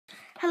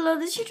Hello,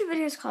 this YouTube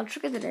video is called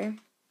Trick of the Day.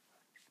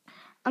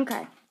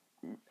 Okay,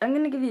 I'm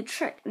going to give you a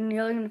trick, and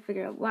you're going to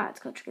figure out why it's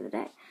called Trick of the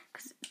Day.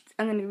 Because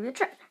I'm going to give you a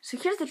trick. So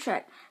here's the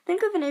trick.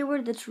 Think of an A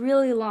word that's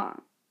really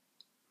long.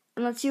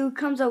 And let's see who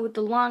comes out with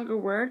the longer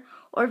word.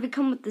 Or if you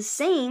come with the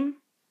same,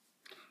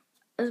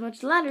 as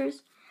much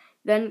letters,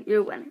 then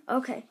you're winning.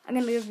 Okay, I'm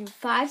going to give you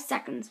 5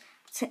 seconds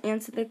to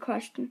answer the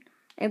question.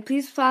 And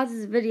please pause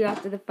this video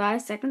after the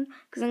 5 seconds,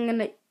 because I'm going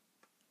to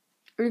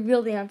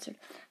reveal the answer.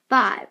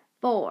 5,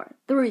 4,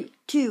 3,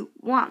 2,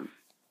 1.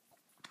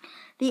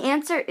 The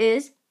answer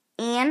is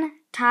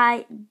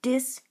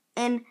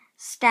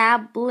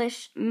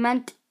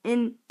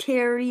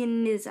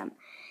anti-disestablishmentarianism.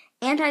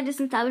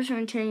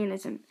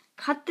 Anti-disestablishmentarianism.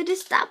 Cut the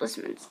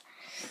disestablishments.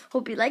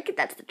 Hope you like it.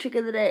 That's the trick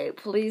of the day.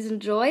 Please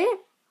enjoy it.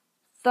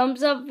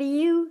 Thumbs up for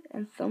you,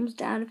 and thumbs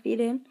down if you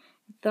didn't.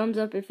 Thumbs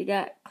up if you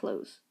got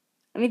close.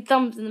 I mean,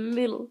 thumbs in the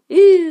middle.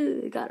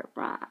 Ew, got it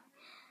wrong.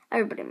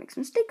 Everybody makes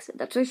mistakes.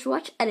 That's why you should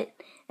watch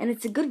Edit. And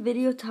it's a good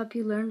video to help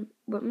you learn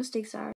what mistakes are.